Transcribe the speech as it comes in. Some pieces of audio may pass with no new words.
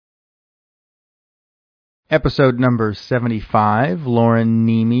Episode number 75, Loren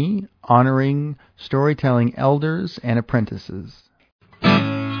Niemi, honoring storytelling elders and apprentices.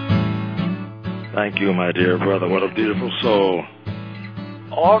 Thank you, my dear brother. What a beautiful soul.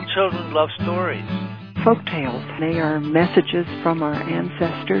 All children love stories. Folk tales, they are messages from our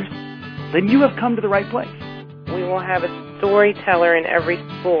ancestors. Then you have come to the right place. We will have a storyteller in every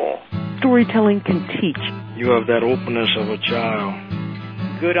school. Storytelling can teach. You have that openness of a child.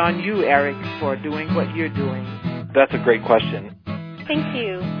 Good on you, Eric, for doing what you're doing. That's a great question. Thank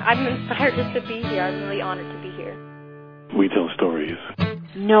you. I'm inspired just to be here. I'm really honored to be here. We tell stories.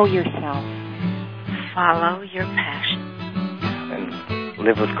 Know yourself. Follow your passion. And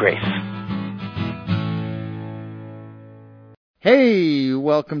live with grace. Hey,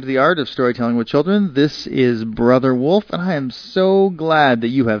 welcome to the Art of Storytelling with Children. This is Brother Wolf, and I am so glad that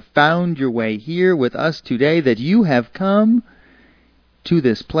you have found your way here with us today, that you have come to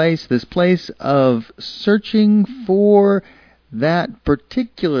this place of searching for that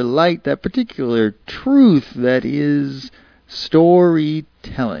particular light, that particular truth that is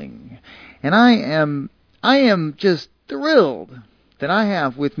storytelling. And I am just thrilled that I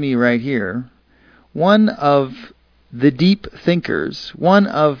have with me right here one of the deep thinkers, one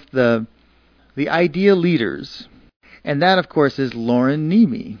of the idea leaders, and that, of course, is Loren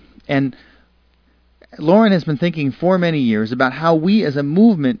Niemi. And Loren has been thinking for many years about how we as a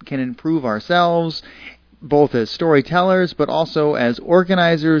movement can improve ourselves, both as storytellers, but also as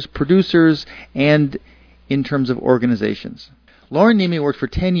organizers, producers, and in terms of organizations. Loren Niemi worked for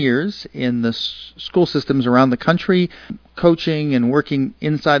 10 years in the school systems around the country, coaching and working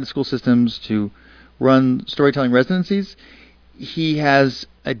inside the school systems to run storytelling residencies. He has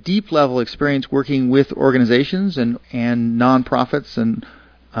a deep level experience working with organizations and nonprofits and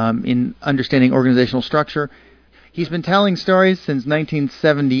in understanding organizational structure. He's been telling stories since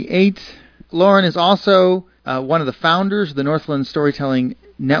 1978. Loren is also one of the founders of the Northland Storytelling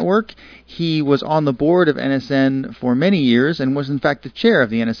Network. He was on the board of NSN for many years and was in fact the chair of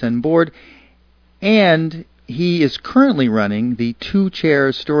the NSN board. And he is currently running the Two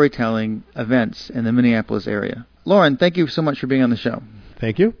Chairs storytelling events in the Minneapolis area. Loren, thank you so much for being on the show.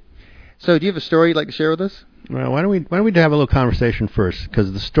 Thank you. So do you have a story you'd like to share with us? Well, why don't we have a little conversation first,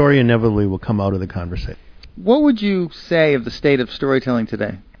 because the story inevitably will come out of the conversation. What would you say of the state of storytelling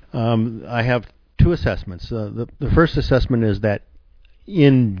today? I have two assessments. The first assessment is that,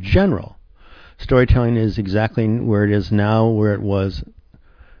 in general, storytelling is exactly where it is now, where it was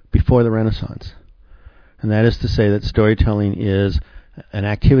before the Renaissance. And that is to say that storytelling is an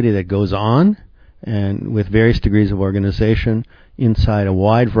activity that goes on and with various degrees of organization inside a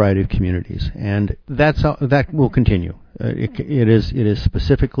wide variety of communities, and that will continue. It is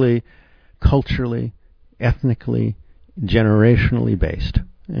specifically, culturally, ethnically, generationally based.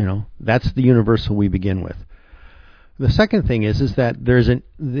 That's the universal we begin with. The second thing is that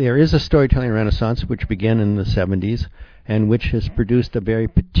there is a storytelling renaissance which began in the 70s and which has produced a very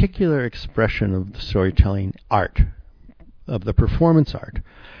particular expression of the storytelling art, of the performance art.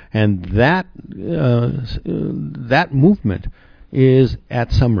 And that movement is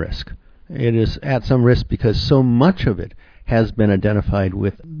at some risk. It is at some risk because so much of it has been identified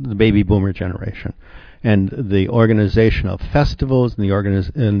with the baby boomer generation. And the organization of festivals and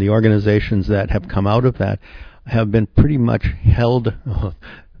the organizations that have come out of that have been pretty much held,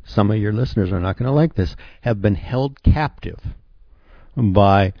 some of your listeners are not going to like this, have been held captive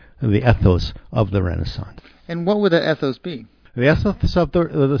by the ethos of the Renaissance. And what would that ethos be? The essence of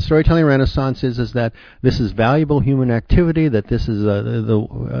the storytelling renaissance is that this is valuable human activity, that this is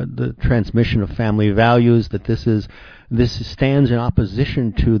the transmission of family values, that this stands in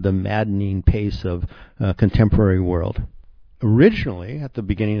opposition to the maddening pace of contemporary world. Originally, at the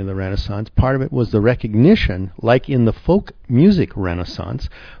beginning of the Renaissance, part of it was the recognition, like in the folk music renaissance,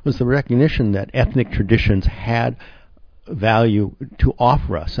 was the recognition that ethnic traditions had value to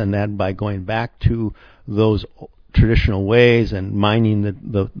offer us, and that by going back to those traditional ways and mining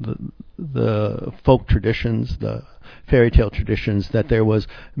the folk traditions, the fairy tale traditions, that there was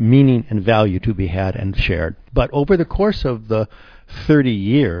meaning and value to be had and shared. But over the course of the 30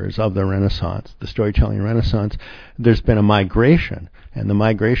 years of the Renaissance, the storytelling Renaissance, there's been a migration, and the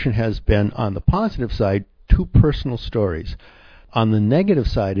migration has been, on the positive side, two personal stories. On the negative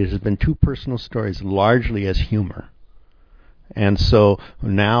side, it has been two personal stories largely as humor. And so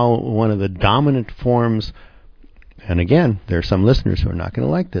now one of the dominant forms, and again, there are some listeners who are not going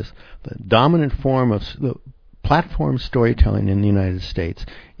to like this, the dominant form of the platform storytelling in the United States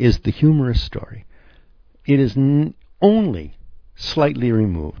is the humorous story. It is only slightly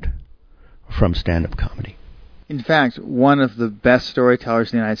removed from stand-up comedy. In fact, one of the best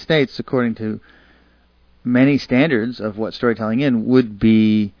storytellers in the United States, according to many standards of what storytelling in would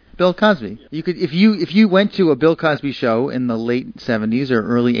be Bill Cosby. You could, if you went to a Bill Cosby show in the late 70s or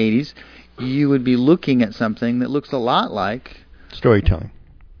early 80s, you would be looking at something that looks a lot like storytelling.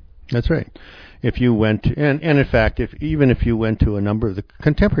 That's right. If you went to, and in fact, even if you went to a number of the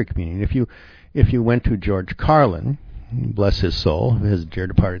contemporary community, if you went to George Carlin, bless his soul, his dear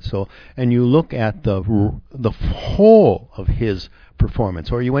departed soul, and you look at the whole of his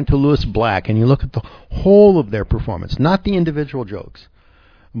performance, or you went to Lewis Black and you look at the whole of their performance, not the individual jokes,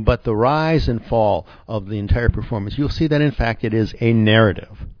 but the rise and fall of the entire performance, you'll see that in fact it is a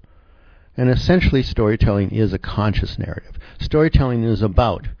narrative. And essentially storytelling is a conscious narrative. Storytelling is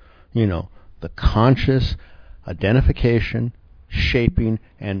about, the conscious identification, shaping,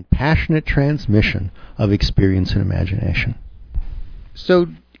 and passionate transmission of experience and imagination. So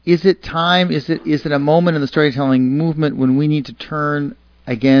is it time, is it a moment in the storytelling movement when we need to turn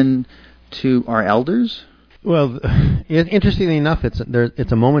again to our elders? Well, interestingly enough, it's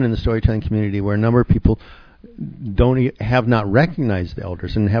a moment in the storytelling community where a number of people have not recognized the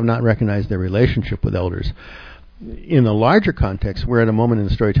elders and have not recognized their relationship with elders. In the larger context, we're at a moment in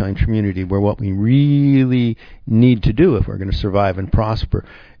the storytelling community where what we really need to do if we're going to survive and prosper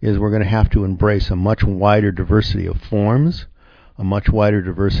is we're going to have to embrace a much wider diversity of forms, a much wider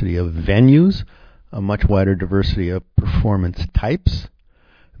diversity of venues, a much wider diversity of performance types,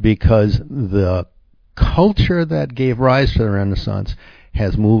 because the culture that gave rise to the Renaissance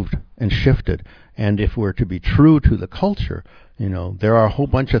has moved and shifted. And if we're to be true to the culture, there are a whole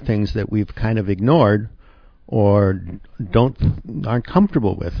bunch of things that we've kind of ignored or aren't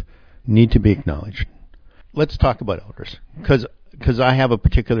comfortable with, need to be acknowledged. Let's talk about elders, because I have a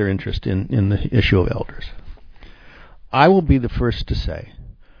particular interest in the issue of elders. I will be the first to say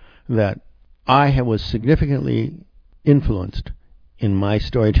that I was significantly influenced in my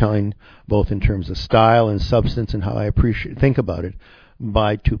storytelling, both in terms of style and substance and how I think about it,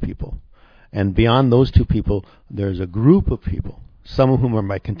 by two people. And beyond those two people, there's a group of people, some of whom are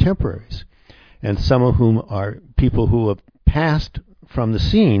my contemporaries, and some of whom are people who have passed from the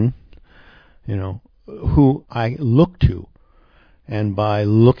scene, who I look to. And by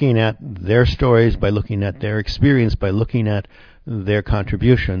looking at their stories, by looking at their experience, by looking at their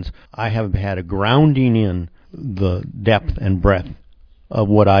contributions, I have had a grounding in the depth and breadth of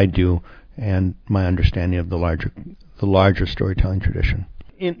what I do and my understanding of the larger storytelling tradition.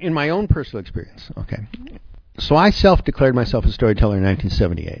 In my own personal experience, okay. So I self-declared myself a storyteller in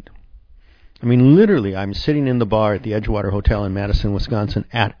 1978. I mean, literally, I'm sitting in the bar at the Edgewater Hotel in Madison, Wisconsin,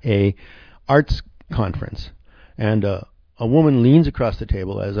 at a arts conference, and a woman leans across the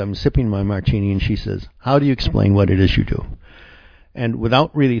table as I'm sipping my martini, and she says, "How do you explain what it is you do?" And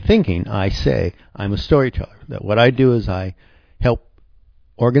without really thinking, I say, I'm a storyteller. That what I do is I help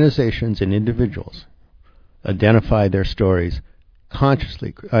organizations and individuals identify their stories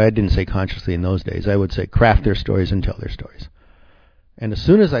consciously. I didn't say consciously in those days. I would say craft their stories and tell their stories. And as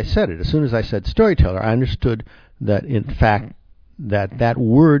soon as I said storyteller, I understood that, in fact, that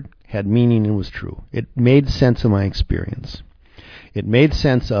word had meaning and was true. It made sense of my experience. It made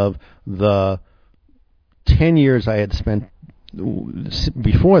sense of the 10 years I had spent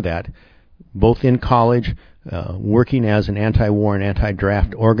before that, both in college, working as an anti-war and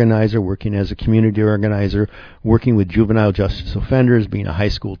anti-draft organizer, working as a community organizer, working with juvenile justice offenders, being a high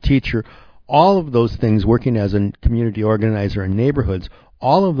school teacher, all of those things, working as a community organizer in neighborhoods,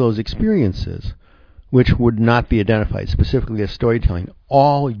 all of those experiences, which would not be identified specifically as storytelling,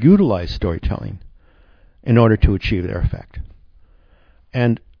 all utilize storytelling in order to achieve their effect.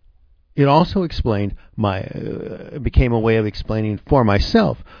 And it also explained became a way of explaining for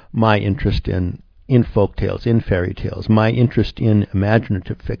myself my interest in folk tales, in fairy tales, my interest in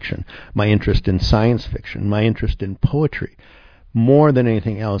imaginative fiction, my interest in science fiction, my interest in poetry, more than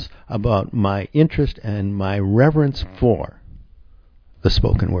anything else about my interest and my reverence for the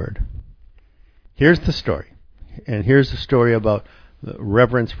spoken word. Here's the story, and here's the story about the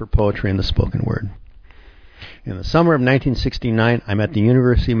reverence for poetry and the spoken word. In the summer of 1969, I'm at the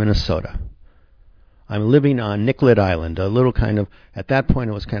University of Minnesota. I'm living on Nicollet Island, a little kind of, at that point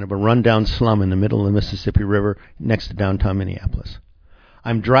it was kind of a rundown slum in the middle of the Mississippi River next to downtown Minneapolis.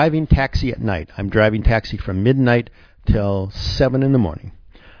 I'm driving taxi at night. I'm driving taxi from midnight till 7 in the morning.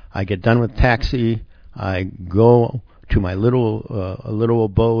 I get done with taxi. I go to my little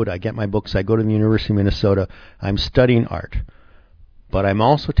abode. I get my books. I go to the University of Minnesota. I'm studying art. But I'm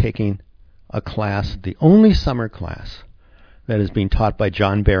also taking a class, the only summer class, that is being taught by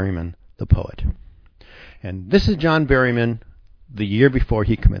John Berryman, the poet. And this is John Berryman the year before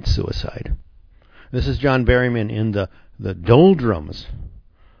he commits suicide. This is John Berryman in the doldrums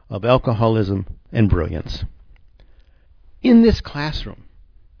of alcoholism and brilliance. In this classroom,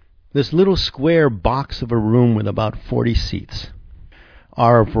 this little square box of a room with about 40 seats,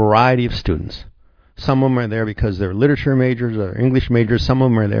 are a variety of students. Some of them are there because they're literature majors or English majors. Some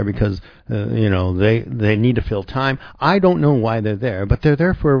of them are there because, they need to fill time. I don't know why they're there, but they're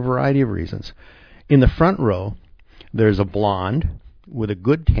there for a variety of reasons. In the front row, there's a blonde with a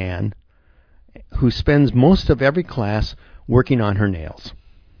good tan who spends most of every class working on her nails.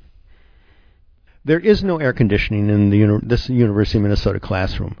 There is no air conditioning in this University of Minnesota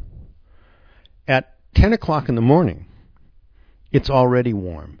classroom. At 10 o'clock in the morning, it's already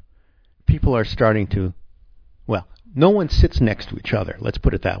warm. People are starting to, no one sits next to each other. Let's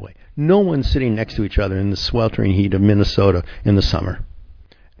put it that way. No one's sitting next to each other in the sweltering heat of Minnesota in the summer.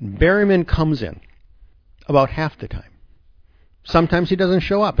 Berryman comes in about half the time. Sometimes he doesn't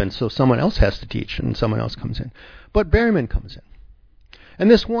show up, and so someone else has to teach, and someone else comes in. But Berryman comes in.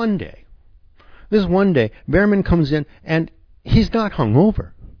 And this one day, Berryman comes in, and he's not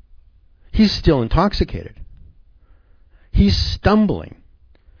hungover. He's still intoxicated. He's stumbling.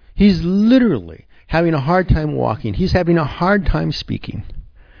 He's literally having a hard time walking. He's having a hard time speaking.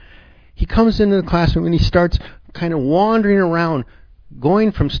 He comes into the classroom and he starts kind of wandering around,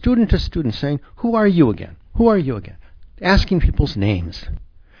 going from student to student, saying, "Who are you again? Who are you again?" Asking people's names.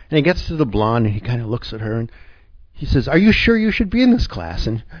 And he gets to the blonde and he kind of looks at her and he says, "Are you sure you should be in this class?"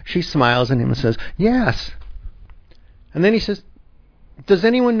 And she smiles at him and says, "Yes." And then he says, "Does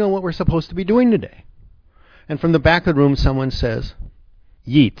anyone know what we're supposed to be doing today?" And from the back of the room, someone says,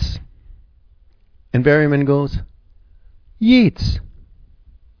 "Yeats." And Berryman goes, "Yeats."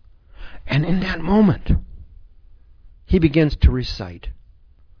 And in that moment, he begins to recite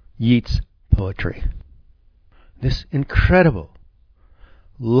Yeats' poetry. This incredible,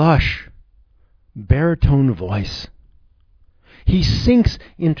 lush, baritone voice. He sinks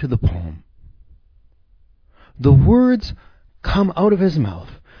into the poem. The words come out of his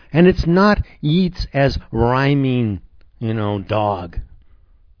mouth, and it's not Yeats as rhyming, dog.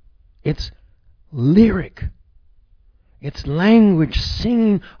 It's lyric. It's language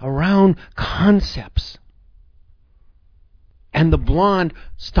singing around concepts. And the blonde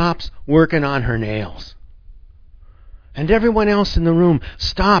stops working on her nails. And everyone else in the room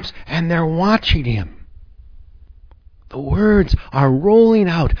stops and they're watching him. The words are rolling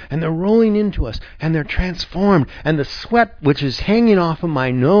out and they're rolling into us and they're transformed. And the sweat which is hanging off of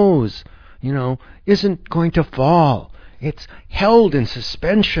my nose, isn't going to fall. It's held in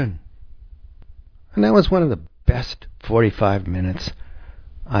suspension. And that was one of the best 45 minutes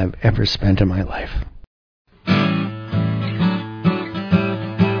I've ever spent in my life.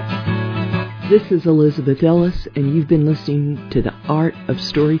 This is Elizabeth Ellis, and you've been listening to The Art of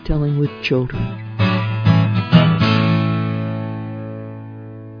Storytelling with Children.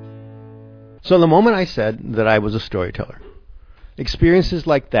 So the moment I said that I was a storyteller, experiences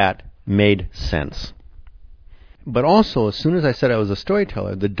like that made sense. But also, as soon as I said I was a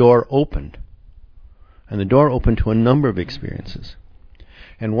storyteller, the door opened. And the door opened to a number of experiences.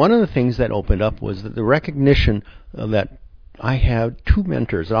 And one of the things that opened up was that the recognition that I have two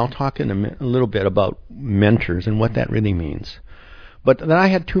mentors, and I'll talk in a little bit about mentors and what that really means. But that I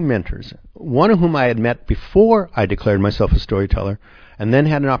had two mentors, one of whom I had met before I declared myself a storyteller, and then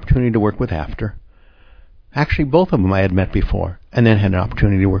had an opportunity to work with after. Actually, both of them I had met before, and then had an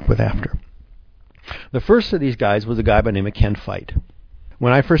opportunity to work with after. The first of these guys was a guy by the name of Ken Fite.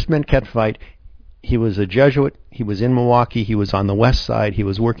 When I first met Ken Fite, he was a Jesuit. He was in Milwaukee. He was on the west side. He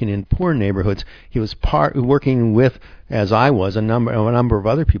was working in poor neighborhoods. He was working with, as I was, a number of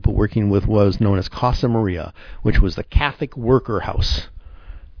other people working with what was known as Casa Maria, which was the Catholic worker house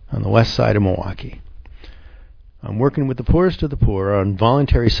on the west side of Milwaukee. I'm working with the poorest of the poor on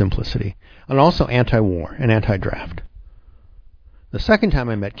voluntary simplicity, and also anti-war and anti-draft. The second time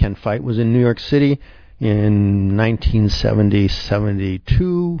I met Ken Fite was in New York City in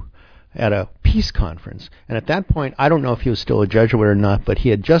 1970-72 at a peace conference. And at that point, I don't know if he was still a Jesuit or not, but he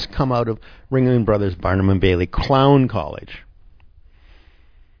had just come out of Ringling Brothers Barnum and Bailey Clown College.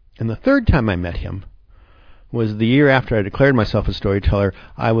 And the third time I met him was the year after I declared myself a storyteller.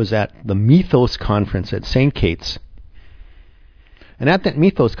 I was at the Mythos conference at St. Kate's. And at that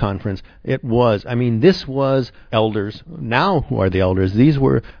Mythos conference, this was elders. Now who are the elders? These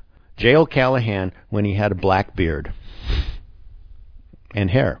were J. O'Callahan when he had a black beard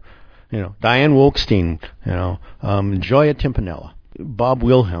and hair. Diane Wolkstein, Joya Timpanella, Bob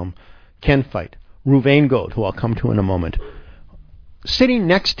Wilhelm, Ken Fite, Ruvain Goat, who I'll come to in a moment. Sitting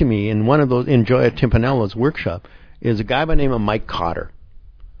next to me in Joya Timpanella's workshop is a guy by the name of Mike Cotter,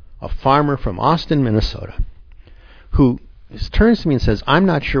 a farmer from Austin, Minnesota, who turns to me and says, I'm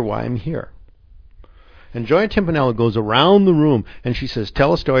not sure why I'm here. And Joya Timpanella goes around the room and she says,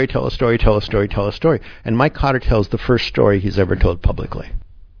 tell a story, tell a story, tell a story, tell a story. And Mike Cotter tells the first story he's ever told publicly.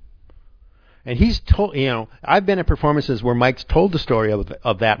 And he's told, I've been at performances where Mike's told the story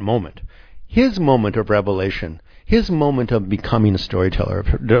of that moment. His moment of revelation, his moment of becoming a storyteller,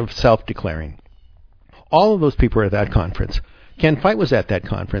 of self-declaring. All of those people were at that conference. Ken Fite was at that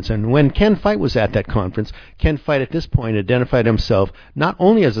conference. And when Ken Fite was at that conference, Ken Fite at this point identified himself not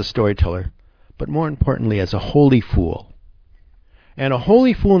only as a storyteller, but more importantly as a holy fool. And a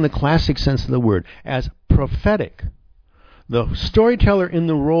holy fool in the classic sense of the word, as prophetic. The storyteller in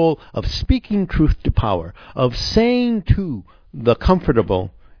the role of speaking truth to power, of saying to the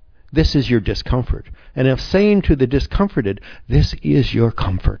comfortable, this is your discomfort, and of saying to the discomforted, this is your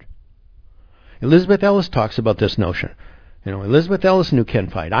comfort. Elizabeth Ellis talks about this notion. Elizabeth Ellis knew Ken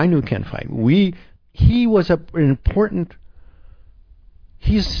Fite. I knew Ken Fite. He was an important...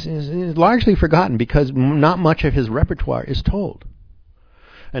 He's largely forgotten because not much of his repertoire is told.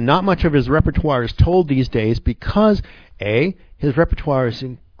 And not much of his repertoire is told these days because, A, his repertoire is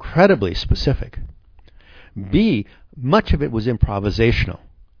incredibly specific. B, much of it was improvisational.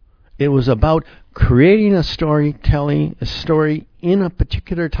 It was about creating a story in a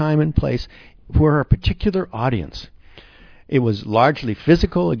particular time and place for a particular audience. It was largely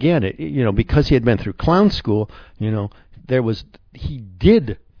physical. Again, because he had been through clown school, he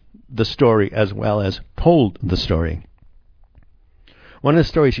did the story as well as told the story. One of the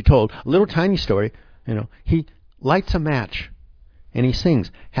stories he told, a little tiny story, he lights a match and he sings,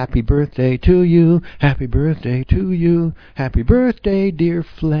 happy birthday to you, happy birthday to you, happy birthday, dear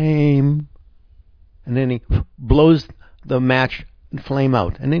flame. And then he blows the match and flame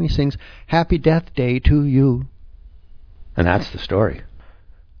out. And then he sings, happy death day to you. And that's the story.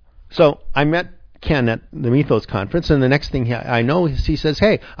 So I met Ken at the Mythos conference, and the next thing I know is he says,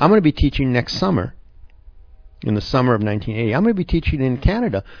 hey, I'm going to be teaching next summer, in the summer of 1980. I'm going to be teaching in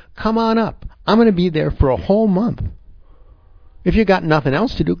Canada. Come on up. I'm going to be there for a whole month. If you got nothing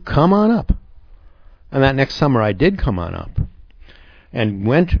else to do, come on up. And that next summer I did come on up and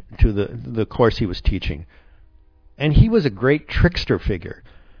went to the course he was teaching. And he was a great trickster figure.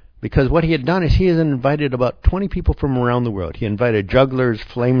 Because what he had done is he had invited about 20 people from around the world. He invited jugglers,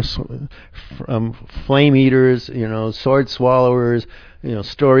 flame eaters, sword swallowers,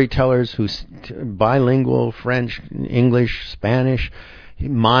 storytellers who's bilingual, French, English, Spanish,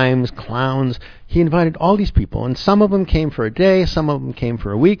 mimes, clowns. He invited all these people, and some of them came for a day, some of them came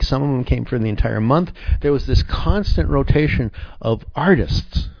for a week, some of them came for the entire month. There was this constant rotation of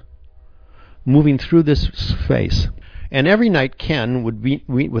artists moving through this space. And every night Ken would meet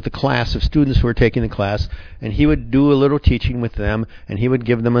with a class of students who were taking the class, and he would do a little teaching with them, and he would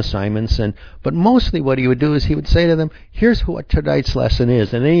give them assignments. But mostly what he would do is he would say to them, here's what tonight's lesson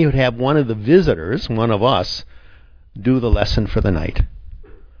is. And then he would have one of the visitors, one of us, do the lesson for the night.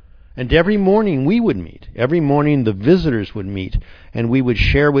 And every morning we would meet. Every morning the visitors would meet, and we would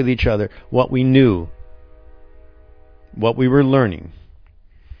share with each other what we knew, what we were learning.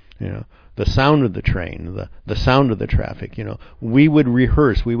 The sound of the train, the sound of the traffic, we would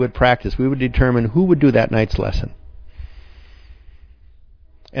rehearse, we would practice, we would determine who would do that night's lesson.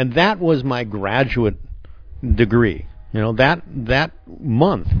 And that was my graduate degree. That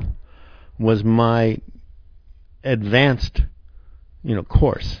month was my advanced,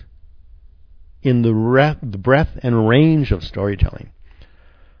 course in the breadth and range of storytelling.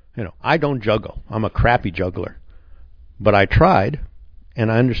 I don't juggle. I'm a crappy juggler. But I tried. And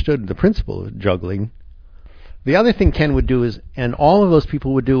I understood the principle of juggling. The other thing Ken would do is, and all of those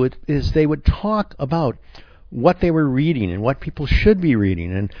people would do, is they would talk about what they were reading and what people should be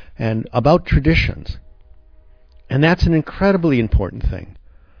reading and about traditions. And that's an incredibly important thing.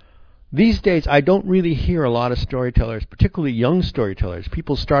 These days, I don't really hear a lot of storytellers, particularly young storytellers,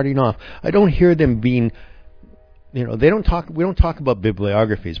 people starting off. I don't hear them being, we don't talk about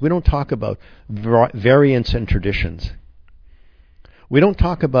bibliographies. We don't talk about variants and traditions. We don't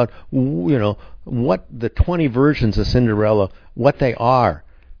talk about, what the 20 versions of Cinderella, what they are,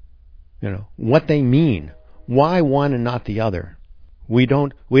 what they mean, why one and not the other. We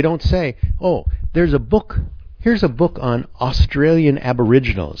don't say, oh, here's a book on Australian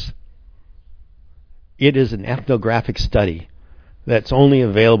Aboriginals. It is an ethnographic study that's only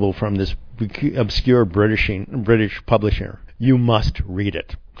available from this obscure British publisher. You must read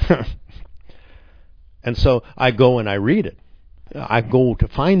it. And so I go and I read it. I go to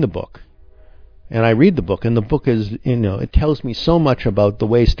find the book, and I read the book, and the book is, it tells me so much about the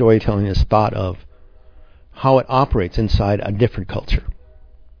way storytelling is thought of, how it operates inside a different culture.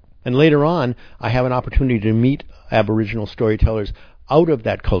 And later on, I have an opportunity to meet Aboriginal storytellers out of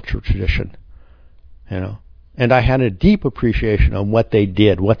that cultural tradition, And I had a deep appreciation of what they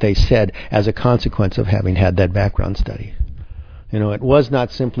did, what they said, as a consequence of having had that background study. It was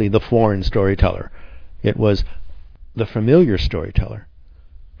not simply the foreign storyteller. It was the familiar storyteller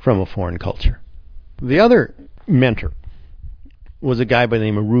from a foreign culture. The other mentor was a guy by the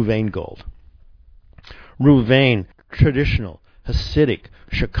name of Ruvain Gold. Ruvain, traditional, Hasidic,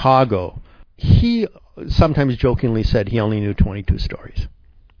 Chicago. He sometimes jokingly said he only knew 22 stories.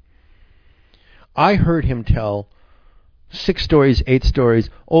 I heard him tell 6 stories, 8 stories,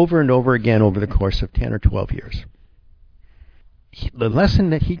 over and over again over the course of 10 or 12 years. The lesson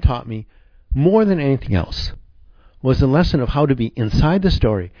that he taught me, more than anything else, was the lesson of how to be inside the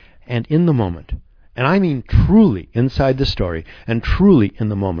story and in the moment. And I mean truly inside the story and truly in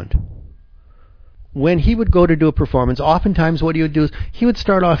the moment. When he would go to do a performance, oftentimes what he would do is he would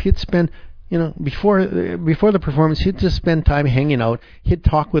start off, he'd spend, before the performance, he'd just spend time hanging out. He'd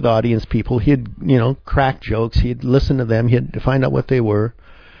talk with audience people. He'd, crack jokes. He'd listen to them. He'd find out what they were.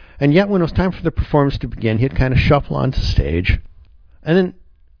 And yet when it was time for the performance to begin, he'd kind of shuffle onto stage. And then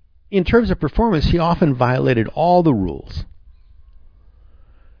in terms of performance, he often violated all the rules.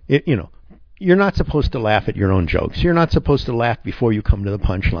 You're not supposed to laugh at your own jokes. You're not supposed to laugh before you come to the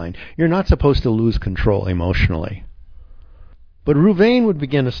punchline. You're not supposed to lose control emotionally. But Ruvain would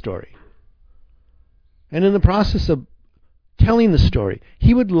begin a story. And in the process of telling the story,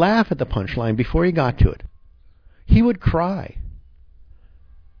 he would laugh at the punchline before he got to it. He would cry.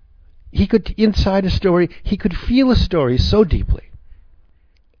 He could, inside a story, he could feel a story so deeply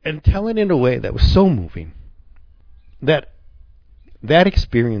and tell it in a way that was so moving that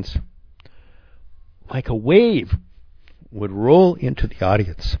experience, like a wave, would roll into the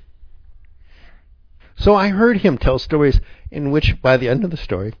audience. So I heard him tell stories in which, by the end of the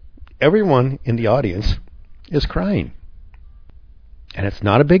story, everyone in the audience is crying. And it's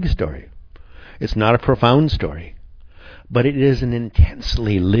not a big story. It's not a profound story. But it is an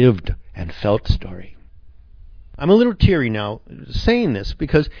intensely lived and felt story. I'm a little teary now saying this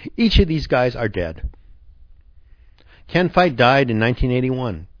because each of these guys are dead. Ken Fight died in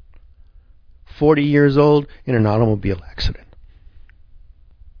 1981. 40 years old in an automobile accident.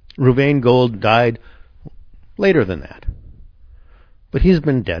 Ruvain Gold died later than that. But he's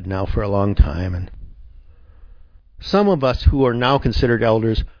been dead now for a long time, and some of us who are now considered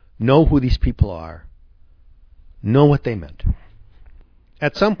elders know who these people are, know what they meant.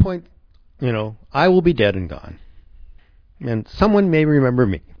 At some point, I will be dead and gone. And someone may remember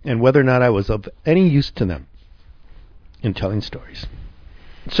me, and whether or not I was of any use to them in telling stories.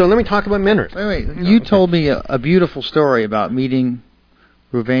 So let me talk about mentors. Wait. You told me a beautiful story about meeting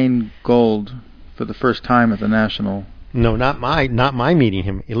Ruvain Gold for the first time at the National. No, not my meeting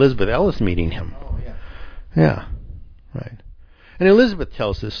him. Elizabeth Ellis meeting him. Oh, yeah. Yeah, right. And Elizabeth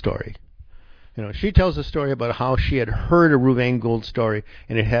tells this story. She tells a story about how she had heard a Ruvain Gold story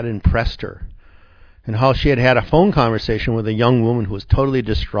and it had impressed her. And how she had had a phone conversation with a young woman who was totally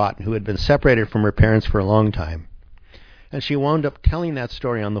distraught and who had been separated from her parents for a long time. And she wound up telling that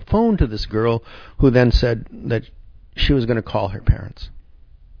story on the phone to this girl who then said that she was going to call her parents.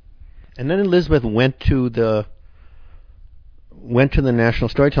 And then Elizabeth went to the National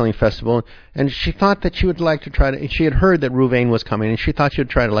Storytelling Festival, and she thought that she would like to she had heard that Ruvain was coming, and she thought she would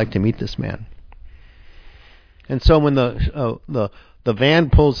try to meet this man. And so when the van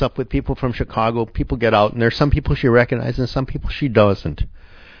pulls up with people from Chicago, people get out, and there's some people she recognizes and some people she doesn't.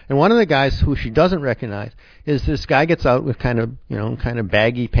 And one of the guys who she doesn't recognize is this guy gets out with kind of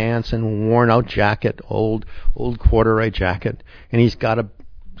baggy pants and worn out jacket, old corduroy jacket, and he's got a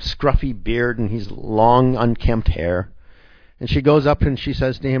scruffy beard and he's long unkempt hair. And she goes up and she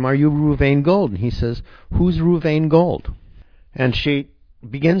says to him, "Are you Ruvain Gold?" And he says, "Who's Ruvain Gold?" And she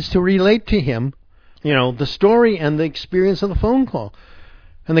begins to relate to him, the story and the experience of the phone call.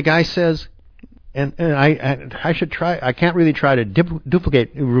 And the guy says, and I should try. I can't really try to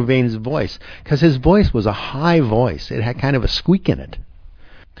duplicate Ruvain's voice because his voice was a high voice. It had kind of a squeak in it,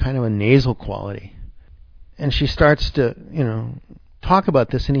 kind of a nasal quality. And she starts to, talk about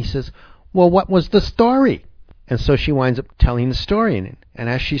this, and he says, "Well, what was the story?" And so she winds up telling the story, and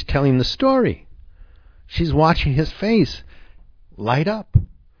as she's telling the story, she's watching his face light up.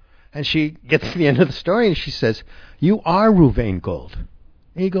 And she gets to the end of the story, and she says, "You are Ruvain Gold."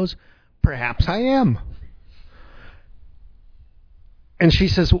 And he goes, "Perhaps I am." And she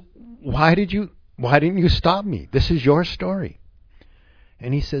says, why didn't you stop me? This is your story."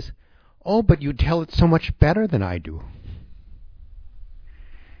 And he says, "Oh, but you tell it so much better than I do."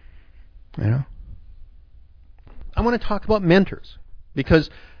 I want to talk about mentors, because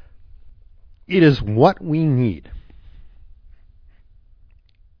It is what we need.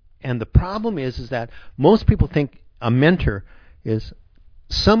 And the problem is that most people think a mentor is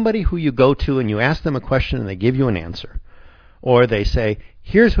somebody who you go to and you ask them a question and they give you an answer. Or they say,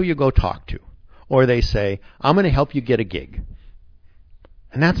 here's who you go talk to. Or they say, I'm going to help you get a gig.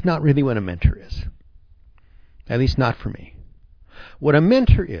 And that's not really what a mentor is. At least not for me. What a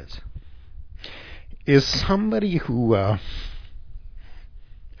mentor is somebody who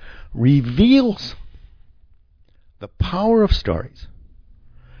reveals the power of stories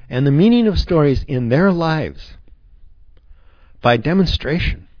and the meaning of stories in their lives by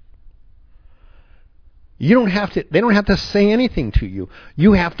demonstration. They don't have to say anything to you.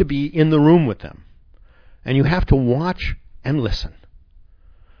 You have to be in the room with them. And you have to watch and listen.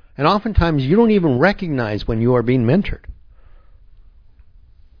 And oftentimes you don't even recognize when you are being mentored.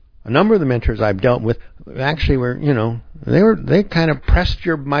 A number of the mentors I've dealt with actually were, they kind of pressed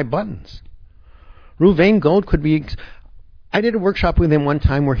my buttons. Ruvain Gold could be. I did a workshop with him one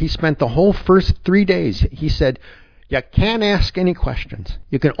time where he spent the whole first 3 days. He said, you can't ask any questions.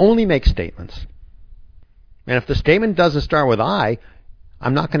 You can only make statements. And if the statement doesn't start with I,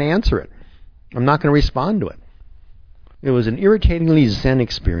 I'm not going to answer it. I'm not going to respond to it. It was an irritatingly zen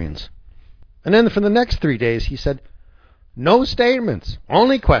experience. And then for the next 3 days, he said, no statements,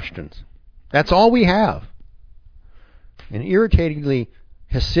 only questions. That's all we have. An irritatingly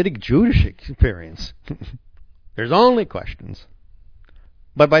Hasidic Jewish experience. There's only questions.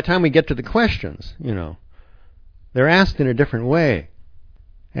 But by the time we get to the questions, they're asked in a different way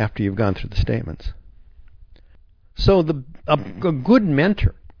after you've gone through the statements. So a good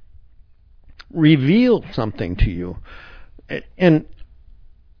mentor reveals something to you. And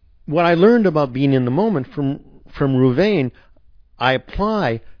what I learned about being in the moment from Ruvain, I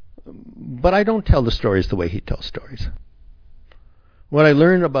apply, but I don't tell the stories the way he tells stories. What I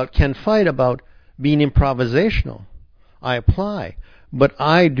learned about Ken Fight about being improvisational, I apply, but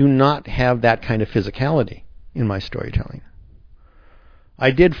I do not have that kind of physicality in my storytelling.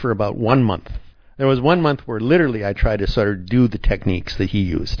 I did for about 1 month. There was 1 month where literally I tried to sort of do the techniques that he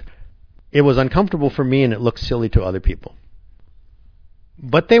used. It was uncomfortable for me and it looked silly to other people.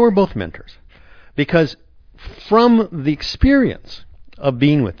 But they were both mentors. Because from the experience of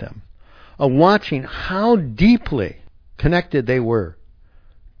being with them, of watching how deeply connected they were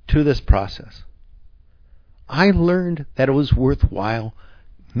to this process, I learned that it was worthwhile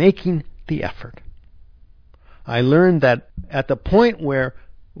making the effort. I learned that at the point where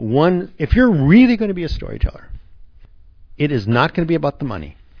if you're really going to be a storyteller, it is not going to be about the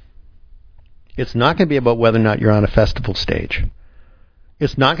money. It's not going to be about whether or not you're on a festival stage.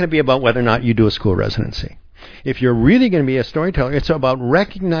 It's not going to be about whether or not you do a school residency. If you're really going to be a storyteller, it's about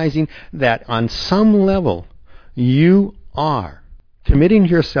recognizing that on some level you are committing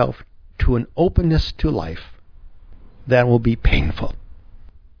yourself to an openness to life that will be painful.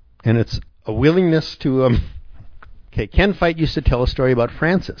 And it's a willingness to... Ken Fight used to tell a story about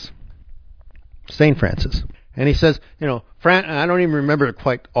Francis, St. Francis. And he says, I don't even remember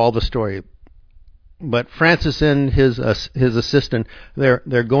quite all the story, but Francis and his assistant,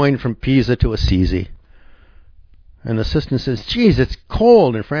 they're going from Pisa to Assisi. And the assistant says, geez, it's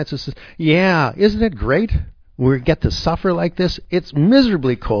cold. And Francis says, yeah, isn't it great? We get to suffer like this. It's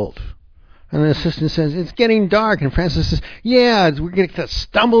miserably cold. And the assistant says, it's getting dark. And Francis says, yeah, we're going to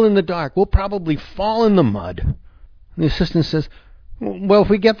stumble in the dark. We'll probably fall in the mud. And the assistant says, well, if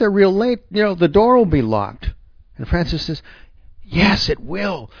we get there real late, the door will be locked. And Francis says, yes, it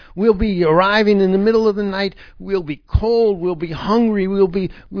will. We'll be arriving in the middle of the night. We'll be cold. We'll be hungry. We'll be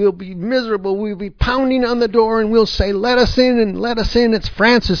miserable. We'll be pounding on the door and we'll say, let us in and let us in. It's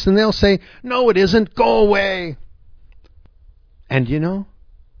Francis. And they'll say, no, it isn't. Go away. And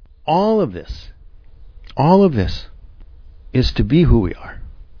all of this is to be who we are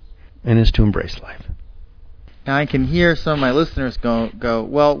and is to embrace life. Now I can hear some of my listeners go,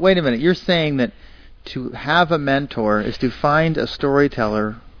 well, wait a minute. You're saying that to have a mentor is to find a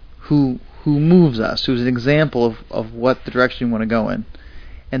storyteller who moves us, who's an example of what the direction you want to go in,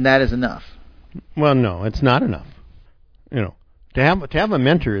 and that is enough. Well, no, it's not enough. To have a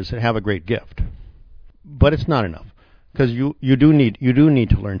mentor is to have a great gift, but it's not enough because you do need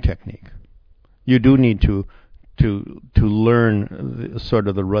to learn technique. You do need to learn sort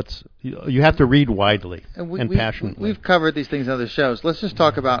of the roots. You have to read widely and passionately. We've covered these things in other shows. Let's just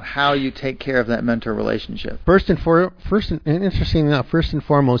talk about how you take care of that mentor relationship. First and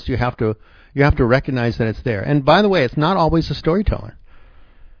foremost, you have to recognize that it's there. And by the way, it's not always a storyteller.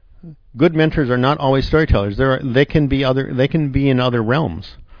 Good mentors are not always storytellers. They can be in other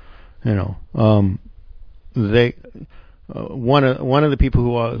realms. one of the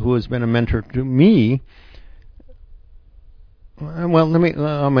people who has been a mentor to me.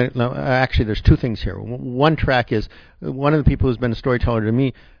 Well, actually, there's two things here. One track is one of the people who's been a storyteller to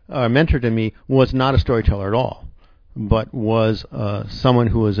me, mentor to me, was not a storyteller at all, but was someone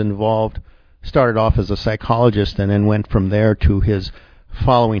who was involved. Started off as a psychologist and then went from there to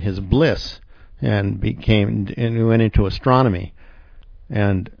following his bliss, and went into astronomy,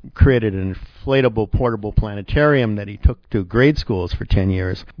 and created an inflatable portable planetarium that he took to grade schools for 10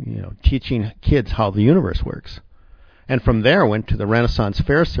 years, teaching kids how the universe works. And from there went to the Renaissance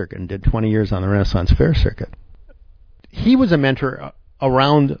Fair Circuit and did 20 years on the Renaissance Fair Circuit. He was a mentor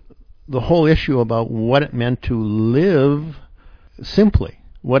around the whole issue about what it meant to live simply,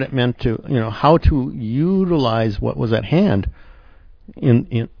 what it meant to, how to utilize what was at hand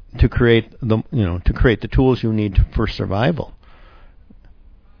to create the tools you need for survival.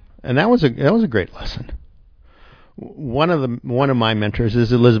 And that was a great lesson. One of my mentors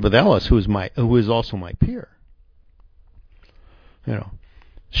is Elizabeth Ellis, who is also my peer.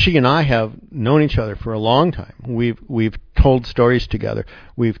 She and I have known each other for a long time. We've told stories together.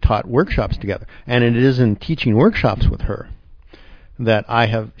 We've taught workshops together, and it is in teaching workshops with her that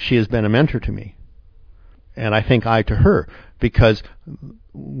she has been a mentor to me, and I think I to her, because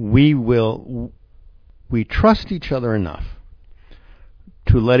we trust each other enough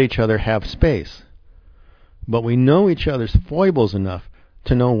to let each other have space, but we know each other's foibles enough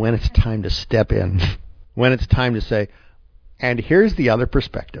to know when it's time to step in, when it's time to say, and here's the other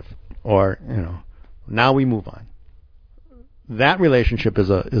perspective, or now we move on. That relationship has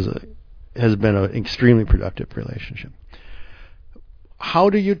been an extremely productive relationship.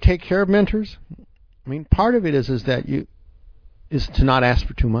 How do you take care of mentors? I mean, part of it is to not ask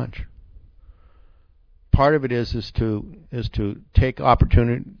for too much. Part of it is to take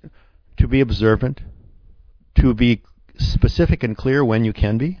opportunity to be observant, to be specific and clear when you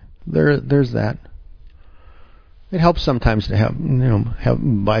can be. There's that. It helps sometimes to have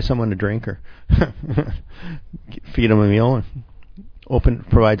buy someone a drink or feed them a meal and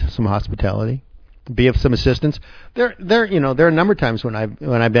provide some hospitality, be of some assistance. There are a number of times when I've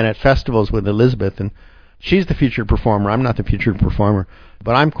been at festivals with Elizabeth, and she's the featured performer. I'm not the featured performer,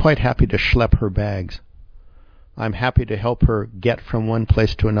 but I'm quite happy to schlep her bags. I'm happy to help her get from one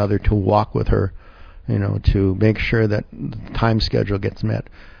place to another, to walk with her, to make sure that the time schedule gets met,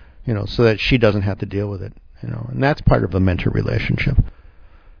 so that she doesn't have to deal with it. And that's part of the mentor relationship,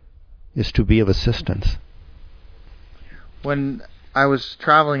 is to be of assistance. When I was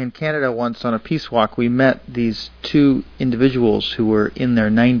traveling in Canada once on a peace walk, we met these two individuals who were in their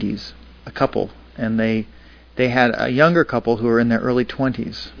 90s, a couple, and they had a younger couple who were in their early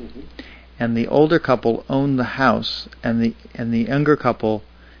 20s. Mm-hmm. And the older couple owned the house, and the younger couple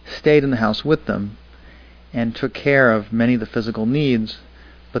stayed in the house with them and took care of many of the physical needs,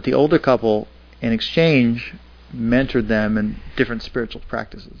 but the older couple, in exchange, mentored them in different spiritual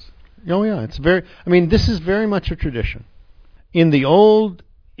practices. Oh yeah, this is very much a tradition. In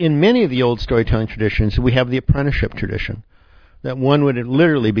many of the old storytelling traditions, we have the apprenticeship tradition, that one would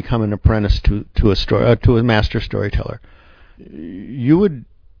literally become an apprentice to a master storyteller. You would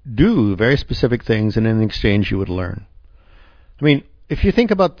do very specific things, and in exchange you would learn. I mean, if you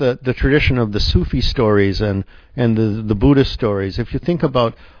think about the tradition of the Sufi stories and the Buddhist stories, if you think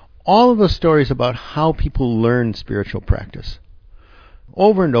about all of the stories about how people learn spiritual practice,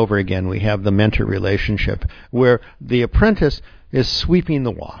 over and over again we have the mentor relationship, where the apprentice is sweeping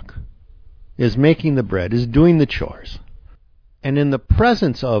the walk, is making the bread, is doing the chores. And in the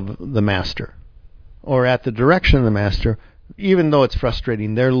presence of the master, or at the direction of the master, even though it's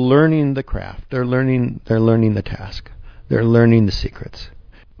frustrating, they're learning the craft, they're learning the task, they're learning the secrets.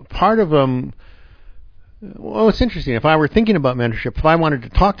 Part of them, well, it's interesting. If I were thinking about mentorship, if I wanted to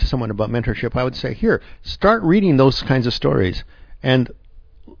talk to someone about mentorship, I would say, here, start reading those kinds of stories. And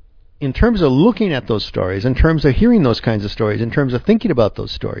in terms of looking at those stories, in terms of hearing those kinds of stories, in terms of thinking about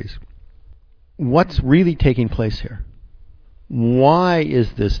those stories, what's really taking place here? Why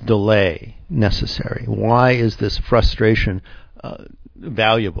is this delay necessary? Why is this frustration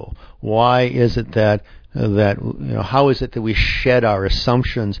valuable? Why is it that how is it that we shed our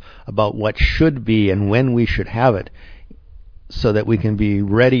assumptions about what should be and when we should have it, so that we can be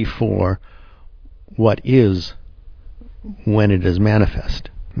ready for what is when it is manifest?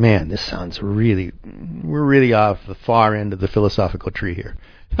 Man, this sounds we're really off the far end of the philosophical tree here.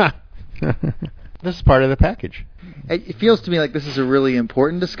 This is part of the package. It feels to me like this is a really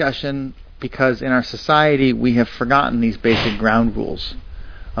important discussion, because in our society we have forgotten these basic ground rules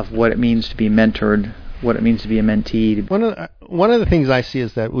of what it means to be mentored, what it means to be a mentee. One of the things I see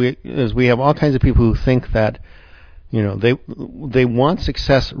is that we have all kinds of people who think that They want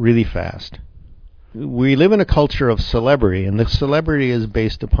success really fast. We live in a culture of celebrity, and the celebrity is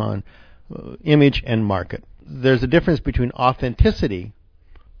based upon image and market. There's a difference between authenticity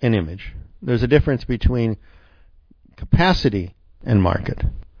and image. There's a difference between capacity and market.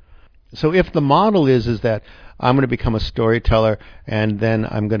 So if the model is that I'm going to become a storyteller, and then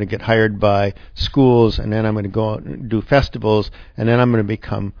I'm going to get hired by schools, and then I'm going to go out and do festivals, and then I'm going to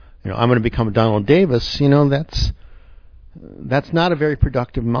become Donald Davis, that's not a very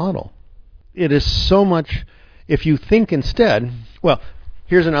productive model. It is so much, if you think instead, well,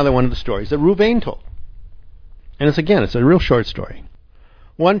 here's another one of the stories that Ruvain told. And it's a real short story.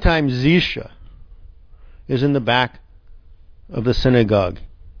 One time Zisha is in the back of the synagogue,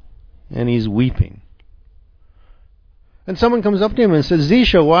 and he's weeping. And someone comes up to him and says,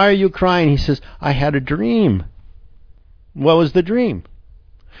 Zisha, why are you crying? He says, I had a dream. What was the dream?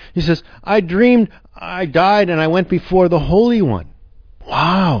 He says, I dreamed I died and I went before the Holy One.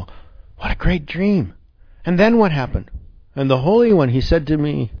 Wow, what a great dream. And then what happened? And the Holy One, he said to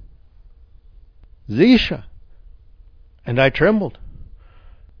me, Zisha. And I trembled.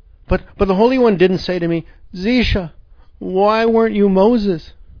 But the Holy One didn't say to me, Zisha, why weren't you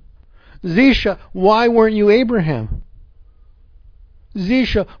Moses? Zisha, why weren't you Abraham?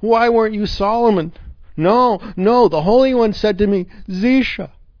 Zisha, why weren't you Solomon? No, the Holy One said to me, Zisha,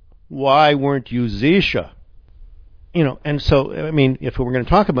 why weren't you Zisha? And so, if we're going to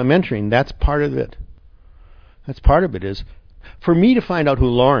talk about mentoring, that's part of it. That's part of it is, for me to find out who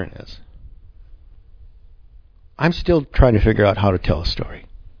Loren is, I'm still trying to figure out how to tell a story.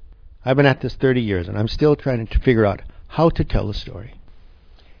 I've been at this 30 years, and I'm still trying to figure out how to tell a story.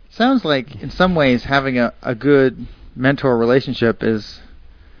 Sounds like, in some ways, having a good mentor relationship is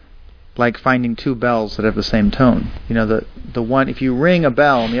like finding two bells that have the same tone. The one, if you ring a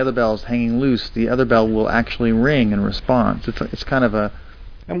bell and the other bell is hanging loose, the other bell will actually ring and respond. It's kind of a...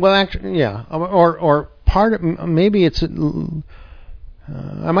 Well, actually, yeah. Or part of, maybe it's...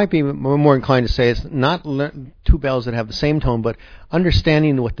 I might be more inclined to say it's not two bells that have the same tone, but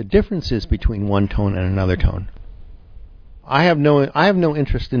understanding what the difference is between one tone and another tone. I have no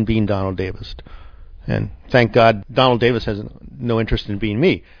interest in being Donald Davis, and thank God Donald Davis has no interest in being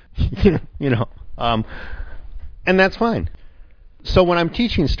me. And that's fine. So when I'm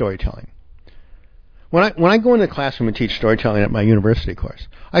teaching storytelling, when I go into the classroom and teach storytelling at my university course,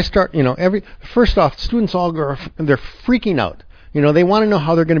 I start, first off, students all they're freaking out. They want to know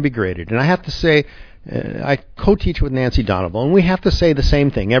how they're going to be graded. And I have to say, I co-teach with Nancy Donovan, and we have to say the same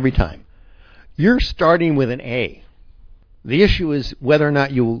thing every time. You're starting with an A. The issue is whether or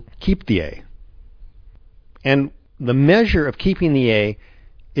not you will keep the A. And the measure of keeping the A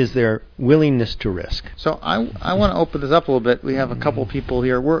is their willingness to risk. So I want to open this up a little bit. We have a couple people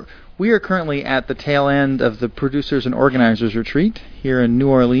here. We are currently at the tail end of the Producers and Organizers Retreat here in New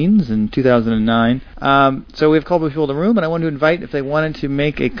Orleans in 2009. So we have a couple of people in the room, and I want to invite if they wanted to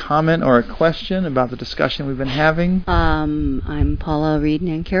make a comment or a question about the discussion we've been having. I'm Paula Reed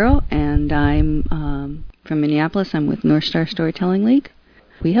Nancaro, and I'm from Minneapolis. I'm with North Star Storytelling League.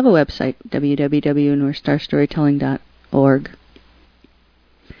 We have a website, www.northstarstorytelling.org.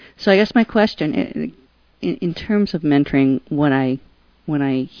 So I guess my question, in terms of mentoring, what I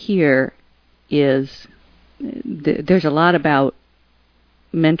hear is there's a lot about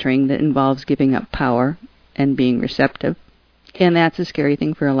mentoring that involves giving up power and being receptive. And that's a scary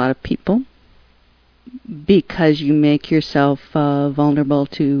thing for a lot of people because you make yourself vulnerable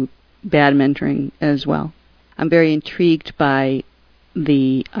to bad mentoring as well. I'm very intrigued by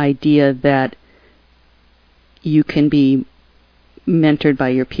the idea that you can be mentored by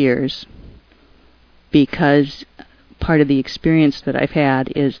your peers, because part of the experience that I've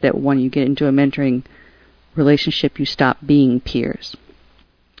had is that when you get into a mentoring relationship, you stop being peers.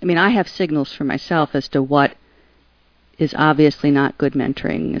 I have signals for myself as to what is obviously not good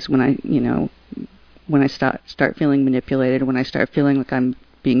mentoring is when I start feeling manipulated, when I start feeling like I'm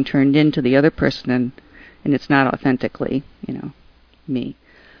being turned into the other person and it's not authentically, me.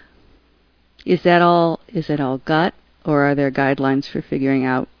 Is it all gut, or are there guidelines for figuring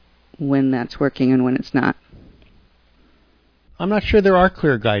out when that's working and when it's not? I'm not sure there are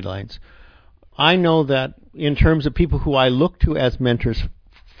clear guidelines. I know that in terms of people who I look to as mentors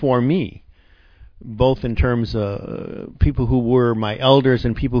for me, both in terms of people who were my elders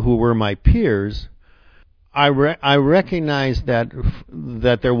and people who were my peers, I recognize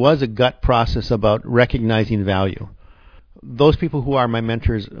that there was a gut process about recognizing value. Those people who are my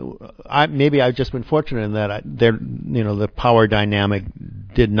mentors, I've just been fortunate in that the power dynamic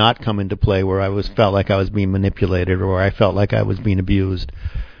did not come into play where felt like I was being manipulated or where I felt like I was being abused.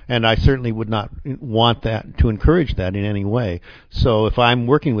 And I certainly would not want that to encourage that in any way. So if I'm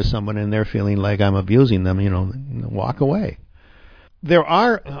working with someone and they're feeling like I'm abusing them, walk away. There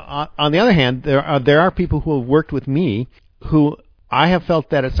are, on the other hand, there are people who have worked with me who I have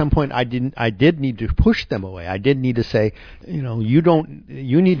felt that at some point I did need to push them away. I did need to say,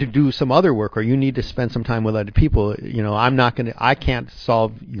 you need to do some other work, or you need to spend some time with other people. I can't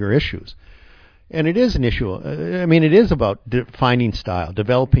solve your issues. And it is an issue. It is about finding style,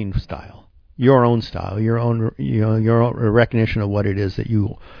 developing style, your own style, your own recognition of what it is that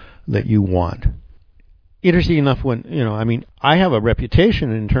you want. Interesting enough, I have a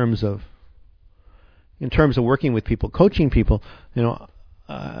reputation in terms of working with people, coaching people.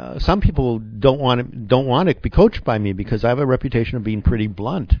 Some people don't want to be coached by me because I have a reputation of being pretty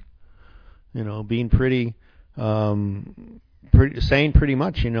blunt. Being pretty saying pretty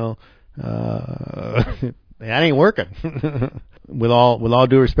much, that ain't working. With all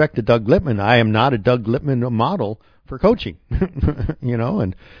due respect to Doug Lippman, I am not a Doug Lippman model for coaching.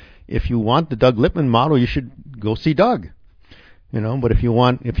 And if you want the Doug Lippman model, you should go see Doug. But if you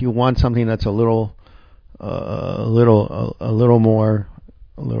want something that's a little more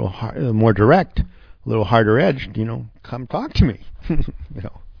direct, a little harder edged, come talk to me.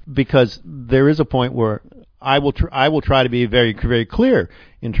 Because there is a point where I will try to be very, very clear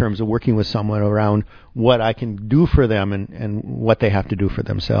in terms of working with someone around what I can do for them and what they have to do for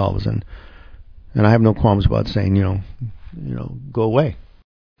themselves, and I have no qualms about saying go away.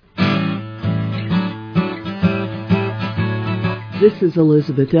 This is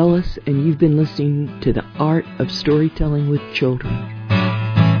Elizabeth Ellis, and you've been listening to The Art of Storytelling with Children.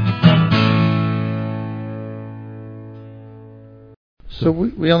 So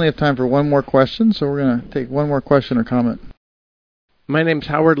we only have time for one more question, so we're going to take one more question or comment. My name's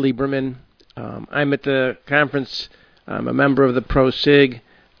Howard Lieberman. I'm at the conference. I'm a member of the Pro-SIG.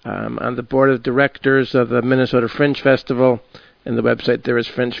 I'm on the board of directors of the Minnesota Fringe Festival, and the website there is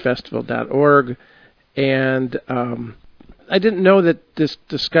fringefestival.org. And I didn't know that this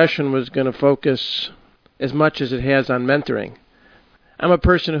discussion was going to focus as much as it has on mentoring. I'm a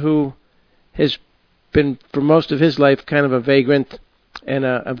person who has been, for most of his life, kind of a vagrant and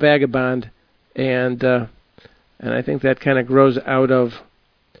a vagabond, and I think that kind of grows out of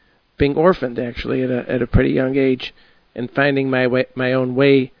being orphaned, actually, at a pretty young age, and finding my own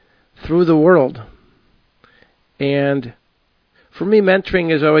way through the world. And for me, mentoring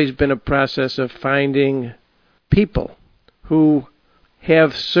has always been a process of finding people who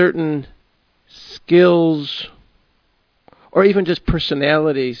have certain skills or even just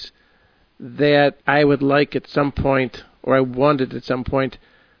personalities that I would like at some point, or I wanted at some point,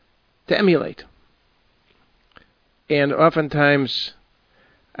 to emulate. And oftentimes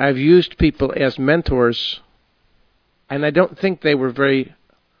I've used people as mentors, and I don't think they were very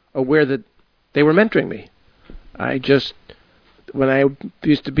aware that they were mentoring me. When I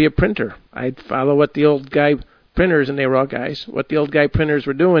used to be a printer, I'd follow what the old guy printers, and they were all guys, what the old guy printers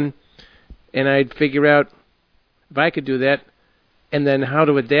were doing, and I'd figure out if I could do that, and then how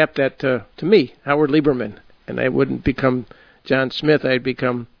to adapt that to me, Howard Lieberman. And I wouldn't become John Smith, I'd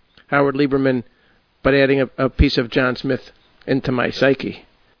become Howard Lieberman, but adding a piece of John Smith into my psyche.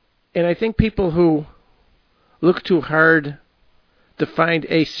 And I think people who look too hard to find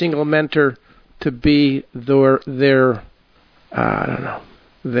a single mentor to be their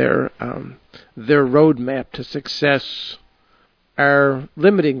roadmap to success are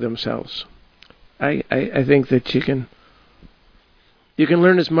limiting themselves. I think that you can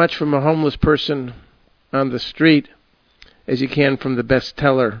learn as much from a homeless person on the street as you can from the best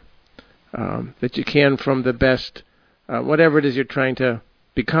teller, that you can from the best, whatever it is you're trying to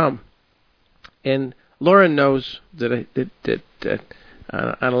become. And Loren knows that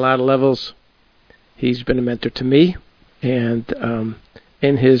on a lot of levels, he's been a mentor to me, and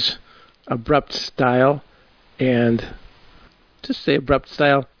in his abrupt style, and just say abrupt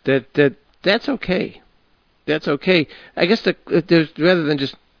style, that's okay. That's okay. I guess rather than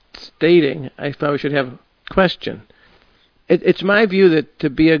just stating, I thought we should have a question. It's my view that to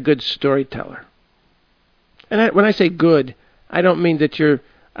be a good storyteller, and when I say good, I don't mean that you're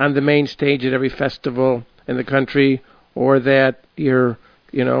on the main stage at every festival in the country, or that your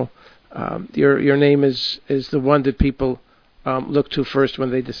name is the one that people look to first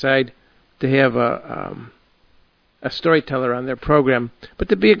when they decide to have a storyteller on their program. But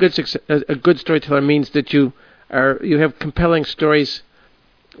to be a good storyteller means that you have compelling stories,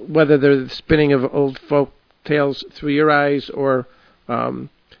 whether they're the spinning of old folk tales through your eyes or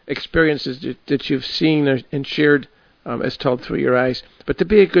experiences that you've seen and shared as told through your eyes. But to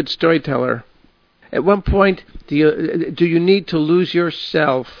be a good storyteller, At one point, do you need to lose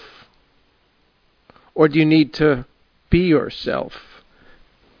yourself, or do you need to be yourself?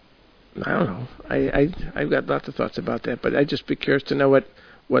 I don't know. I've got lots of thoughts about that, but I'd just be curious to know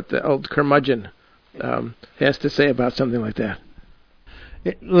what the old curmudgeon has to say about something like that.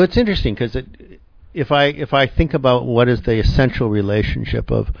 Well, it's interesting because if I think about what is the essential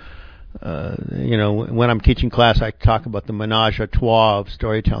relationship of, when I'm teaching class, I talk about the menage a trois of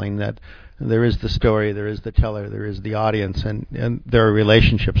storytelling, that there is the story, there is the teller, there is the audience, and there are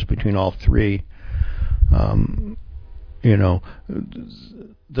relationships between all three.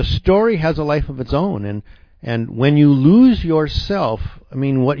 The story has a life of its own, and when you lose yourself,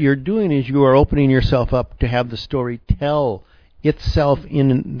 what you're doing is you are opening yourself up to have the story tell itself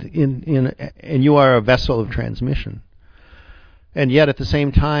and you are a vessel of transmission. And yet at the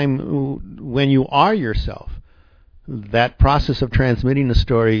same time, when you are yourself, that process of transmitting the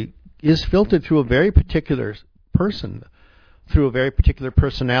story is filtered through a very particular person, through a very particular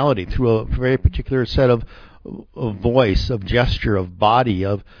personality, through a very particular set of voice, of gesture, of body,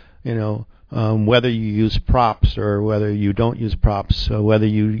 of whether you use props or whether you don't use props, or whether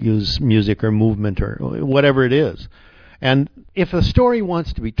you use music or movement or whatever it is. And if a story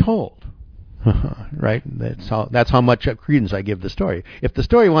wants to be told, right, that's how much credence I give the story. If the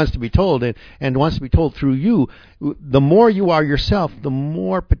story wants to be told and wants to be told through you, the more you are yourself, the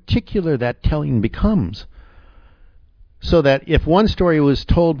more particular that telling becomes. So that if one story was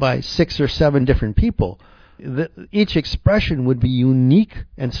told by 6 or 7 different people, each expression would be unique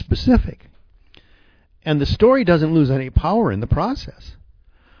and specific. And the story doesn't lose any power in the process.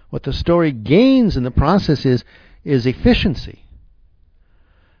 What the story gains in the process is efficiency.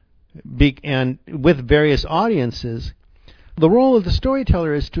 And with various audiences, the role of the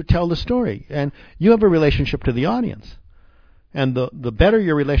storyteller is to tell the story. And you have a relationship to the audience. And the better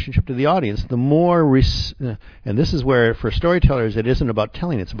your relationship to the audience, the more, and this is where for storytellers it isn't about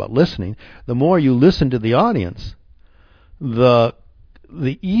telling, it's about listening. The more you listen to the audience, the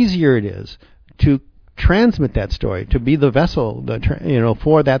easier it is to transmit that story, to be the vessel,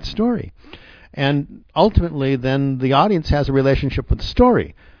 for that story. And ultimately, then the audience has a relationship with the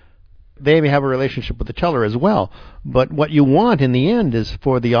story. They may have a relationship with the teller as well. But what you want in the end is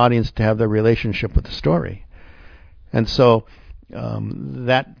for the audience to have their relationship with the story. And so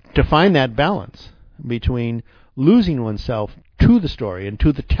to find that balance between losing oneself to the story and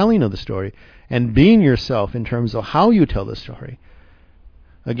to the telling of the story, and being yourself in terms of how you tell the story.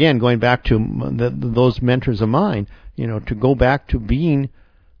 Again, going back to those mentors of mine, to go back to being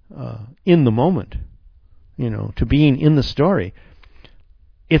in the moment, to being in the story.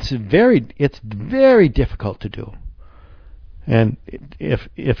 It's very difficult to do. And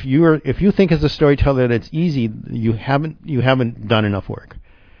if you think as a storyteller that it's easy, you haven't done enough work,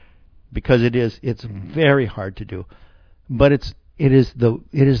 because it's very hard to do. But it is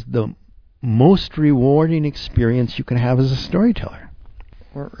the most rewarding experience you can have as a storyteller.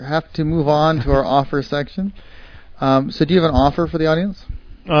 We have to move on to our offer section. So do you have an offer for the audience?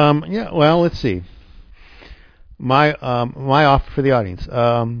 Yeah. Well, let's see. My offer for the audience.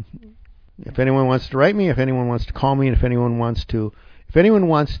 If anyone wants to write me, if anyone wants to call me, and if anyone wants to,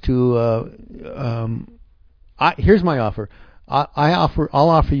 here's my offer. I'll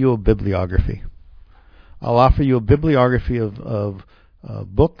offer you a bibliography. I'll offer you a bibliography of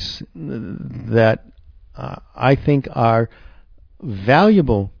books that I think are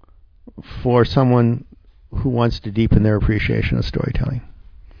valuable for someone who wants to deepen their appreciation of storytelling.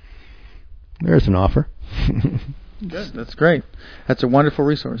 There's an offer. Good. That's great. That's a wonderful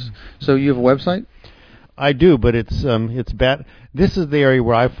resource. So you have a website? I do, but it's bad. This is the area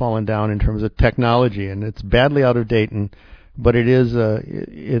where I've fallen down in terms of technology, and it's badly out of date. But it is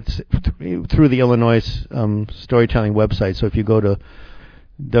it's through the Illinois storytelling website. So if you go to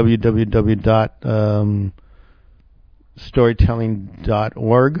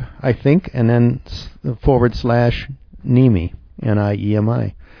www.storytelling.org, I think, and then /Niemi,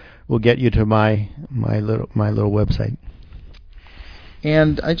 Niemi, will get you to my little website.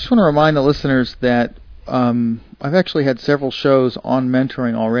 And I just want to remind the listeners that I've actually had several shows on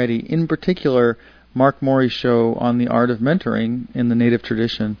mentoring already. In particular, Mark Morey's show on the art of mentoring in the Native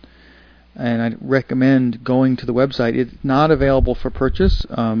tradition. And I recommend going to the website. It's not available for purchase.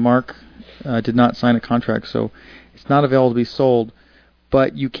 Mark did not sign a contract, so it's not available to be sold.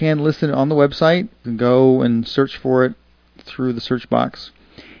 But you can listen on the website. You can go and search for it through the search box.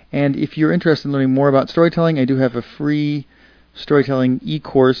 And if you're interested in learning more about storytelling, I do have a free storytelling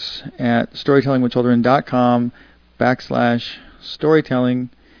e-course at storytellingwithchildren.com/storytelling.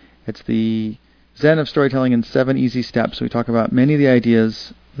 It's the Zen of Storytelling in 7 Easy Steps. We talk about many of the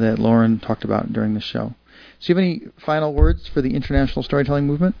ideas that Loren talked about during the show. So you have any final words for the international storytelling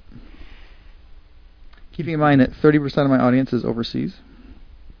movement? Keeping in mind that 30% of my audience is overseas.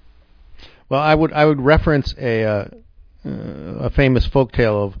 Well, I would reference a famous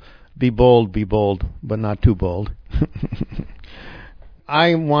folktale of be bold, but not too bold.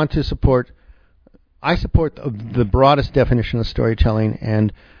 I support the broadest definition of storytelling,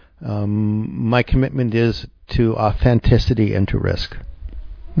 and my commitment is to authenticity and to risk.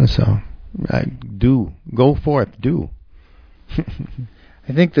 So, go forth, do.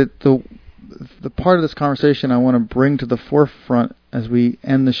 I think that the part of this conversation I want to bring to the forefront as we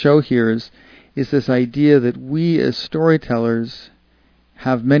end the show here is this idea that we as storytellers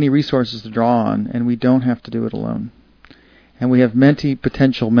have many resources to draw on, and we don't have to do it alone. And we have many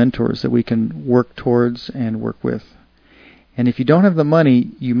potential mentors that we can work towards and work with. And if you don't have the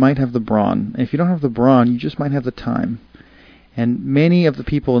money, you might have the brawn. And if you don't have the brawn, you just might have the time. And many of the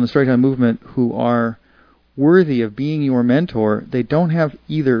people in the storytelling movement who are worthy of being your mentor, they don't have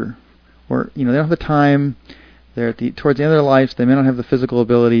either. Or, they don't have the time. They're towards the end of their lives. They may not have the physical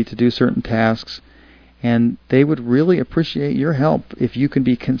ability to do certain tasks. And they would really appreciate your help if you can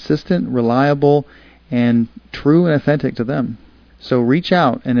be consistent, reliable, and true and authentic to them. So reach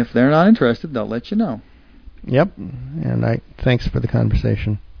out, and if they're not interested, they'll let you know. Yep, and thanks for the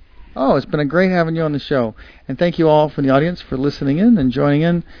conversation. Oh, it's been great having you on the show. And thank you all from the audience for listening in and joining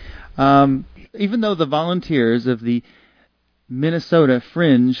in. Even though the volunteers of the Minnesota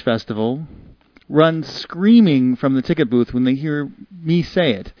Fringe Festival run screaming from the ticket booth when they hear me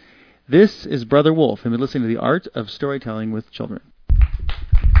say it, this is Brother Wolf, and we're listening to The Art of Storytelling with Children.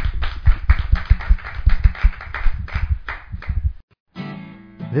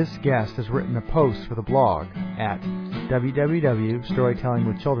 This guest has written a post for the blog at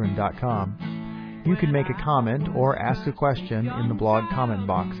www.storytellingwithchildren.com. You can make a comment or ask a question in the blog comment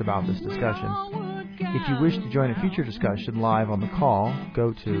box about this discussion. If you wish to join a future discussion live on the call,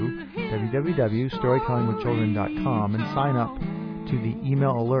 go to www.storytellingwithchildren.com and sign up to the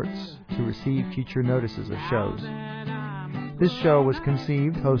email alerts to receive future notices of shows. This show was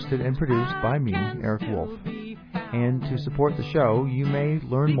conceived, hosted, and produced by me, Eric Wolf. And to support the show, you may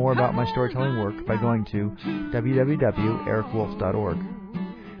learn more about my storytelling work by going to www.ericwolf.org.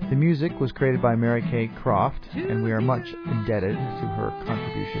 The music was created by Mary Kay Croft, and we are much indebted to her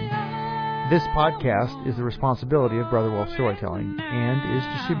contribution. This podcast is the responsibility of Brother Wolf Storytelling and is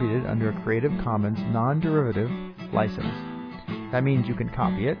distributed under a Creative Commons non-derivative license. That means you can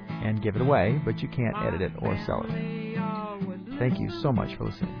copy it and give it away, but you can't edit it or sell it. Thank you so much for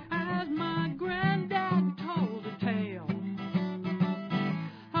listening.